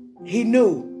 he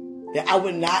knew that I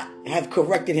would not have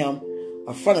corrected him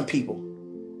in front of people.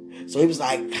 So he was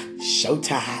like,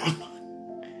 showtime.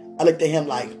 I looked at him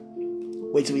like,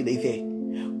 wait till we leave here.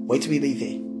 Wait till we leave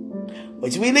here.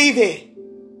 Wait till we leave here.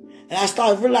 And I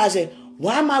started realizing,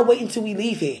 why am I waiting till we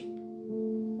leave here?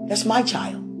 That's my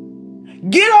child.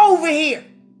 Get over here.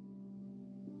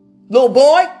 Little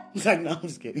boy. He's like, no, I'm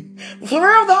just kidding. For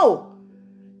real though.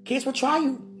 Kids will try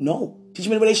you. No. Teach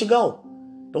them where they should go.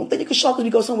 Don't think you can show because we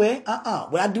go somewhere.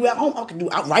 What I do at home, I can do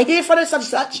out right here in front of such and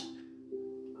such.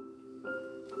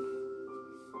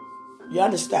 You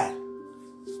understand?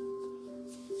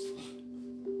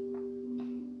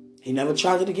 He never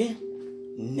tried it again.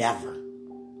 Never.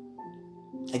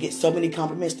 I get so many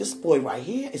compliments. This boy right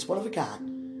here is one of a kind.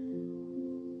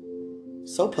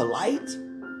 So polite.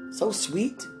 So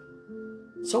sweet.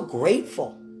 So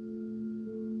grateful.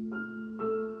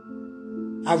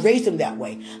 I raised them that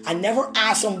way. I never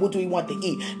asked them, what do we want to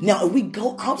eat? Now, if we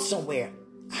go out somewhere,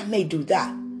 I may do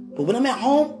that. But when I'm at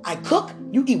home, I cook.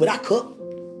 You eat what I cook.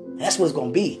 And that's what it's going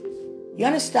to be. You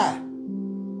understand?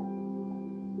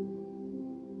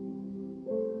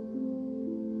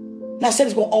 Not saying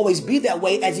it's going to always be that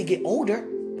way as you get older.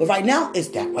 But right now, it's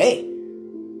that way.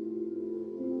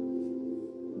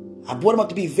 I brought them up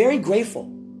to be very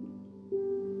grateful.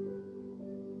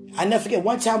 I never forget,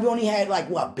 one time we only had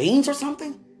beans or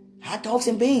something? Hot dogs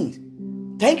and beans.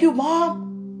 Thank you, Mom.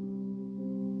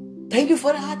 Thank you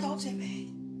for the hot dogs and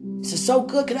beans. This is so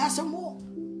good. Can I have some more?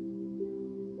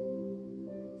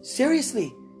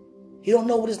 Seriously. He don't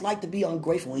know what it's like to be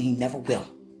ungrateful, and he never will.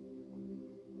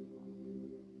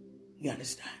 You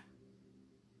understand?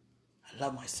 I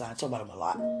love my son. I talk about him a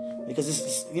lot. Because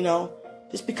it's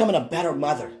just becoming a better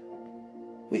mother.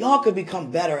 We all could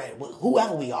become better at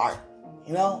whoever we are.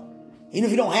 Even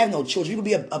if you don't have no children, you could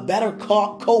be a better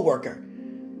co-worker.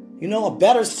 A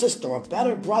better sister, a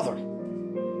better brother.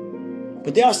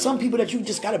 But there are some people that you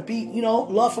just got to be,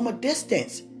 love from a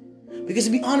distance. Because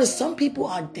to be honest, some people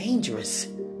are dangerous.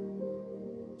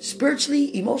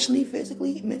 Spiritually, emotionally,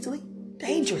 physically, mentally,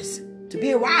 dangerous to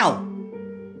be around.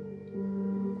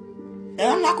 And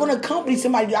I'm not going to accompany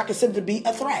somebody that I consider to be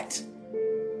a threat.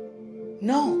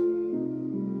 No.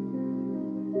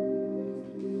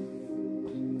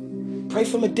 Pray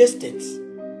from a distance.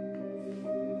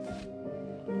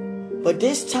 But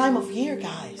this time of year,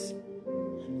 guys,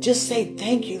 just say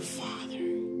thank you, Father.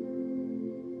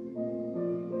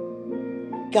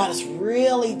 God is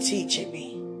really teaching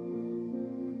me.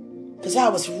 Because I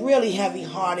was really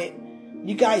heavy-hearted.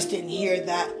 You guys didn't hear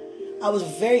that. I was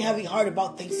very heavy-hearted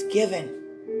about Thanksgiving.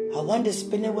 I wanted to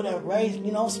spend it with a very,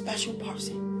 special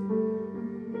person.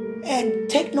 And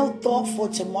take no thought for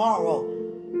tomorrow.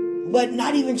 But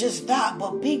not even just that,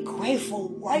 but be grateful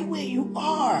right where you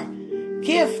are.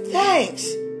 Give thanks.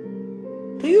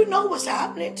 Do you know what's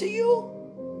happening to you?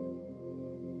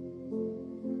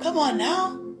 Come on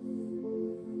now.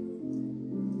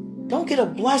 Don't get a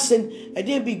blessing and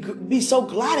then be so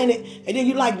glad in it. And then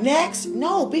you're like, next?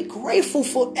 No, be grateful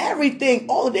for everything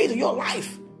all the days of your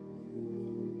life.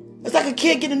 It's like a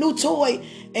kid getting a new toy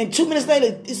and 2 minutes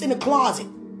later it's in the closet.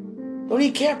 Don't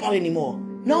even care about it anymore.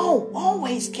 No,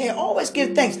 always care. Always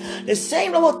give thanks. The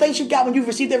same level of thanks you got when you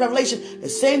received that revelation. The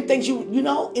same things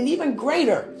and even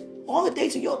greater. All the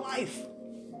days of your life.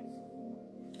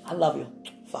 I love you,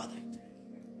 Father.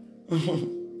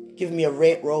 Give me a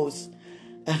red rose.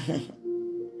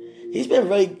 He's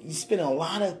spending a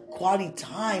lot of quality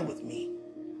time with me.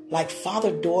 Like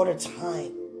father-daughter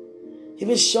time. He's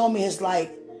been showing me his what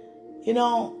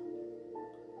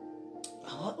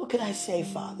can I say,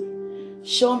 Father?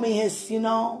 Show me his, I'm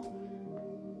not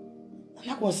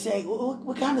going to say,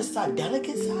 what kind of side?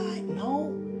 Delicate side?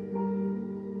 No.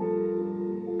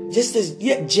 Just as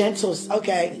gentle,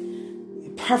 okay.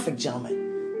 Perfect gentleman.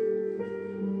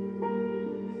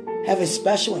 Having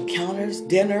special encounters,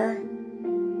 dinner.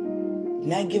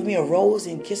 Now give me a rose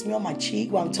and kiss me on my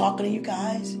cheek while I'm talking to you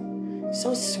guys.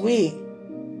 So sweet.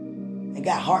 And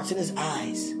got hearts in his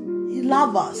eyes. He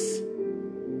loves us.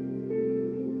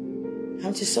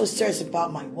 I'm just so serious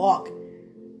about my walk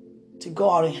to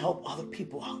go out and help other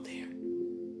people out there.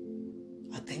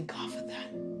 I thank God for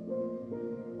that.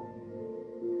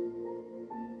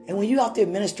 And when you're out there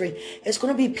ministering, it's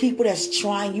going to be people that's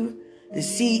trying you to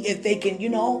see if they can,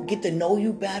 get to know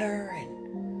you better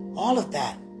and all of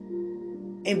that.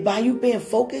 And by you being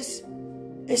focused,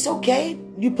 it's okay.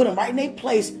 You put them right in their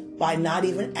place by not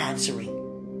even answering.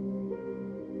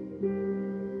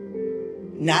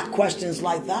 Not questions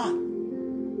like that.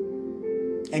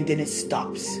 And then it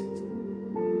stops.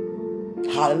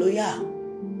 Hallelujah.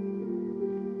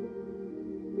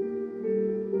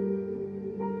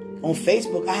 On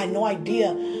Facebook, I had no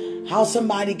idea how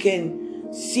somebody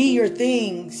can see your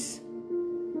things.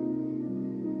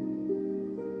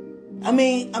 I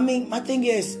mean, my thing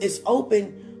is, it's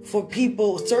open for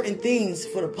people, certain things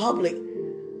for the public.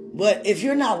 But if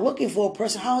you're not looking for a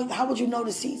person, how would you know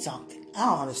to see something? I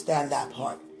don't understand that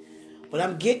part. But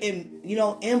I'm getting,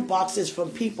 inboxes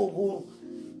from people who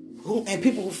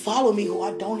people who follow me who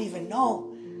I don't even know.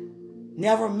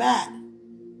 Never met.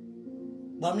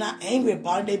 But I'm not angry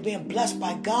about it. They're being blessed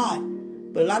by God.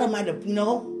 But a lot of them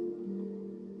might,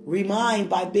 remind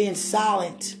by being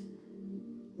silent.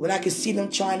 When I can see them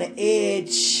trying to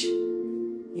edge,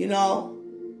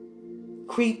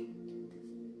 creep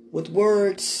with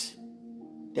words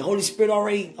the Holy Spirit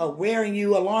already wearing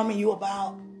you, alarming you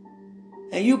about.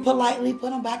 And you politely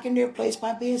put them back in their place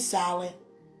by being silent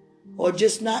or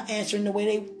just not answering the way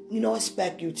they,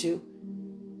 expect you to.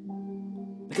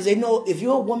 Because they know if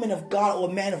you're a woman of God or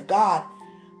a man of God,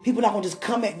 people are not going to just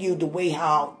come at you the way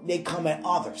how they come at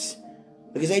others.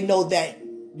 Because they know that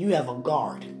you have a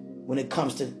guard when it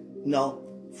comes to,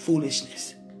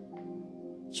 foolishness.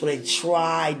 So they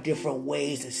try different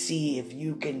ways to see if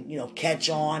you can, catch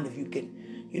on, if you can,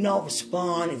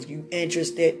 respond, if you're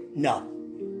interested. No.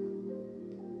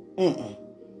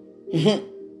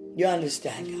 You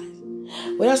understand,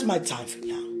 guys? Well, that's my time for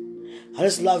now. I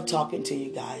just love talking to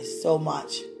you guys so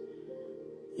much.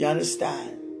 You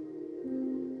understand?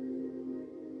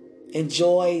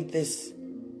 Enjoy this,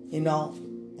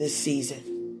 this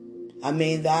season. I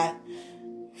mean that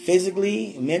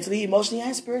physically, mentally, emotionally,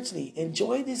 and spiritually.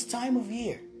 Enjoy this time of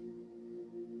year.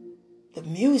 The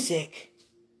music.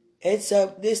 It's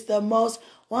the most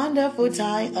wonderful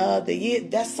time of the year.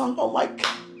 That song, oh my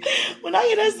God. When I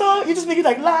hear that song, you just make it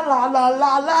like la la la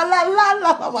la la la la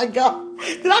la. Oh my God.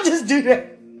 Did I just do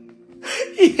that?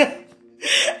 Yeah.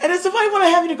 And if somebody want to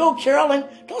have you to go caroling,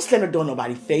 don't stand there doing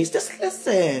nobody's face. Just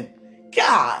listen.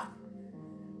 God.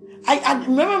 I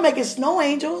remember making snow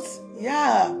angels.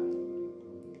 Yeah.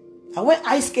 I went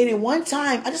ice skating one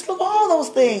time. I just love all those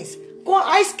things. I'm going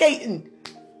ice skating.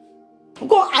 I'm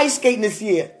going ice skating this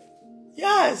year.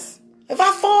 Yes. If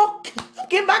I fall, I'm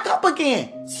getting back up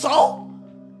again. So?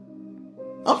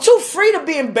 I'm too free to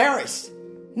be embarrassed.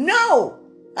 No.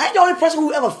 I ain't the only person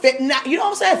who ever you know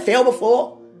what I'm saying? Failed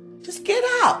before. Just get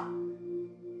out.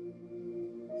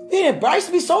 Being embarrassed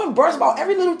to be so embarrassed about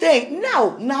every little thing.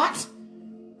 No, not.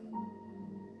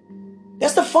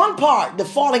 That's the fun part. The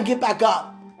fall and get back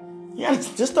up. Yeah,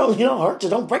 just don't, hurt you.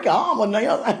 Don't break your arm or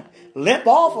nothing. Limp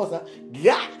off or something.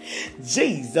 God,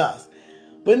 Jesus.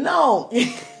 But no.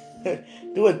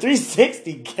 Do a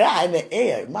 360 guy in the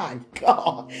air. My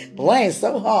God. Playing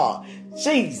so hard.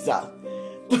 Jesus.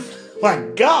 My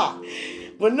God.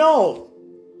 But no.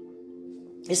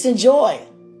 It's enjoy.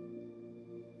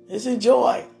 It's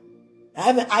enjoy. I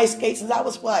haven't ice skated since I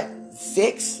was,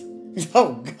 6?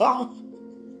 Oh, God.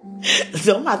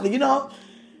 So I'm not, I'm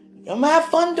going to have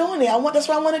fun doing it. That's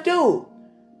what I want to do.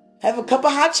 Have a cup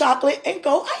of hot chocolate and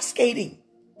go ice skating.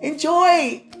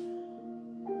 Enjoy.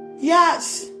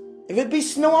 Yes. If it be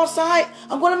snow outside,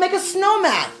 I'm going to make a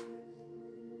snowman.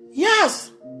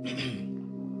 Yes.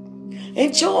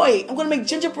 Enjoy. I'm going to make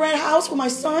gingerbread house with my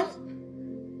son.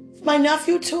 My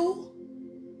nephew too.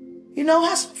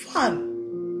 Have some fun.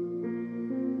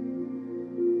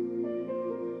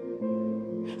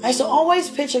 I used to always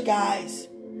picture, guys,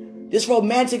 this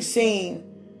romantic scene,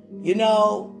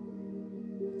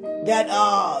 that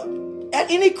at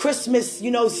any Christmas,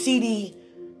 CD,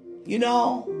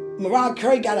 Mariah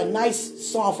Carey got a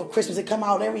nice song for Christmas that come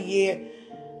out every year.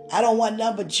 I don't want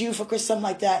nothing but you for Christmas, something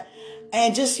like that.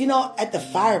 And just, at the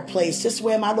fireplace, just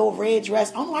wearing my little red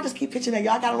dress. I don't know, I just keep picturing that.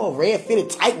 Y'all got a little red fitted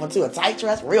tight one too. A tight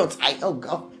dress, real tight. Oh,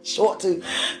 God. Short too.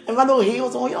 And my little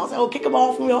heels on, what I'm saying? Oh, kick them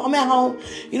off. I'm at home.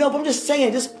 But I'm just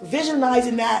saying, just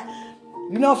visualizing that,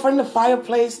 in front of the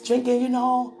fireplace, drinking,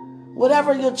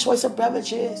 whatever your choice of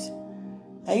beverage is.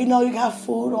 And you got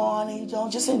food on, and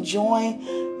just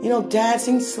enjoying,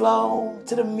 dancing slow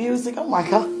to the music. Oh my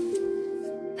God.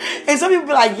 And some people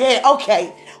be like, yeah,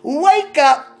 okay, wake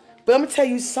up. But I'm going to tell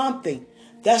you something.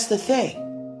 That's the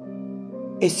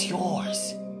thing. It's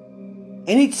yours.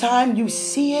 Anytime you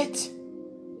see it,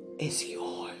 it's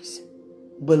yours.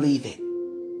 Believe it.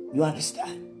 You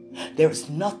understand? There is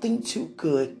nothing too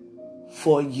good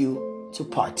for you to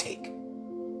partake.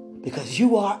 Because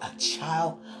you are a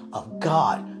child of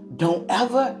God. Don't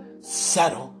ever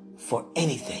settle for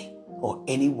anything or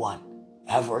anyone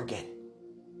ever again.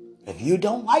 If you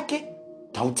don't like it,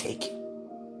 don't take it.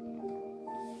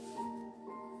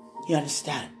 You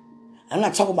understand? I'm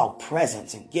not talking about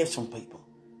presents and gifts from people.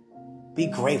 Be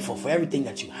grateful for everything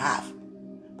that you have.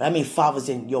 But I mean, Father's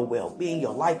in your will. Be in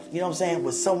your life,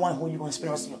 with someone who you're going to spend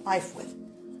the rest of your life with.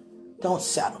 Don't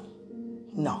settle.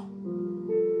 No.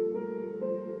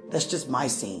 That's just my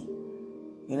scene.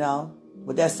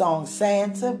 With that song,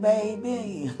 Santa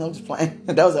Baby. I'm just playing.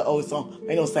 That was an old song.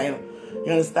 Ain't no Santa.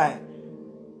 You understand?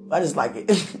 I just like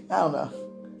it. I don't know.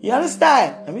 You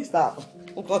understand? Let me stop.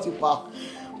 I'm going too far.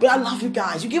 But I love you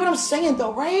guys. You get what I'm saying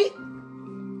though, right?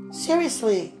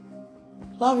 Seriously.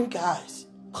 Love you guys.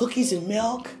 Cookies and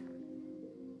milk.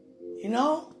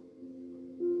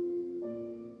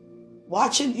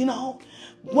 Watching,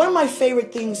 one of my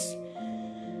favorite things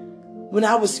when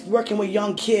I was working with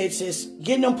young kids is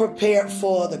getting them prepared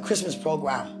for the Christmas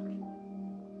program.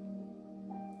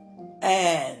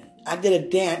 And I did a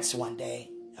dance one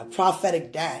day, a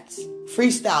prophetic dance,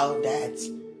 freestyle dance.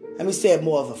 Let me say it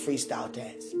more of a freestyle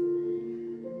dance.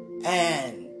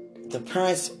 And the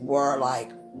parents were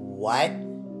like, what?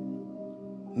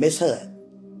 Miss Hood,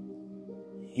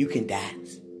 you can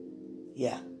dance.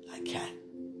 Yeah, I can.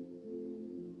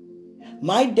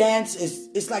 My dance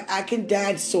it's like I can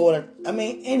dance sort of. I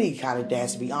mean, any kind of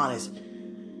dance, to be honest.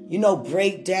 You know,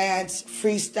 break dance,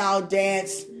 freestyle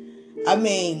dance. I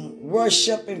mean,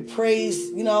 worship and praise,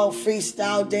 you know,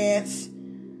 freestyle dance.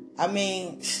 I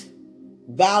mean,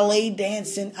 ballet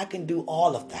dancing. I can do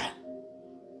all of that.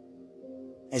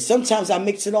 And sometimes I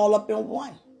mix it all up in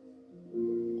one.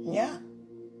 Yeah.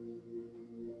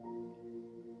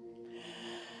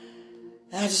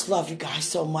 And I just love you guys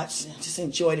so much. Just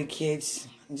enjoy the kids.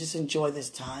 And just enjoy this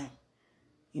time.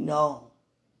 You know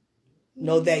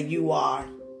that you are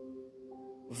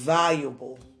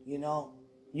valuable. You know,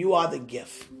 you are the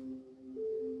gift.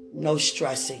 No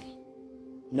stressing.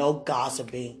 No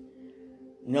gossiping.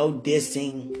 No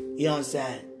dissing. You know what I'm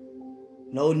saying?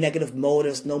 No negative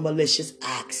motives. No malicious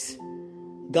acts.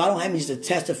 God don't have me just to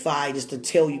testify, just to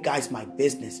tell you guys my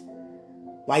business.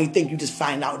 Why you think you just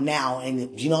find out now?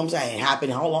 And you know what I'm saying? It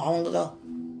happened how long ago?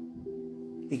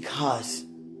 Because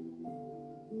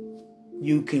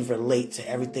you can relate to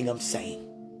everything I'm saying.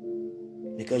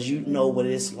 Because you know what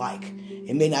it's like.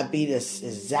 It may not be the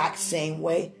exact same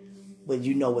way, but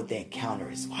you know what the encounter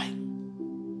is like.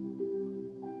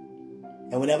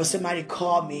 And whenever somebody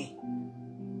called me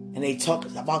and they talk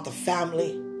about the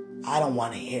family, I don't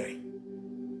want to hear it.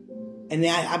 And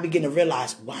then I begin to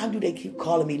realize, why do they keep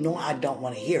calling me? No, I don't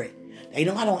want to hear it. They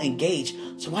know I don't engage.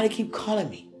 So why do they keep calling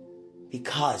me?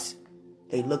 Because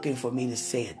they're looking for me to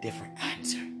say a different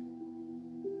answer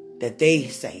that they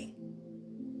saying.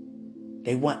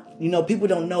 They want, people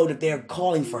don't know that they're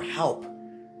calling for help.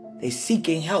 They're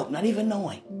seeking help, not even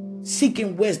knowing.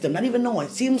 Seeking wisdom, not even knowing.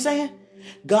 See what I'm saying?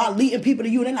 God leading people to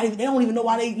you. They don't even know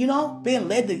why they, being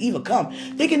led to even come.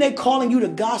 Thinking they're calling you to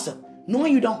gossip,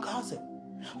 knowing you don't gossip.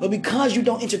 But because you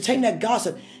don't entertain that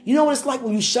gossip, you know what it's like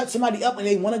when you shut somebody up and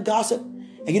they want to gossip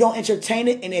and you don't entertain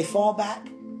it and they fall back?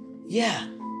 Yeah,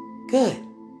 good.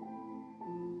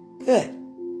 Good.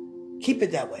 Keep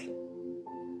it that way.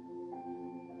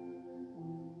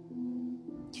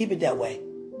 Keep it that way.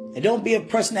 And don't be a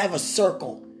person that have a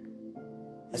circle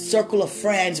of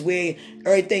friends where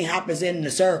everything happens in the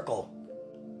circle.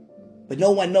 But no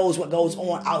one knows what goes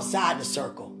on outside the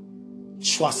circle.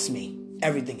 Trust me,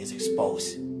 everything is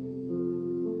exposed.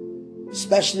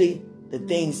 Especially the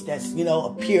things that,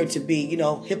 appear to be,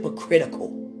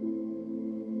 hypocritical.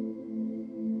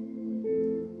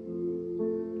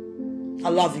 I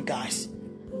love you guys.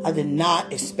 I did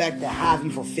not expect to have you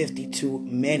for 52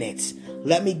 minutes.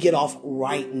 Let me get off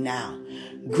right now.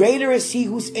 Greater is he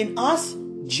who's in us,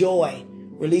 joy,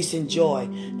 releasing joy,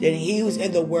 than he who's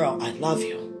in the world. I love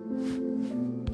you.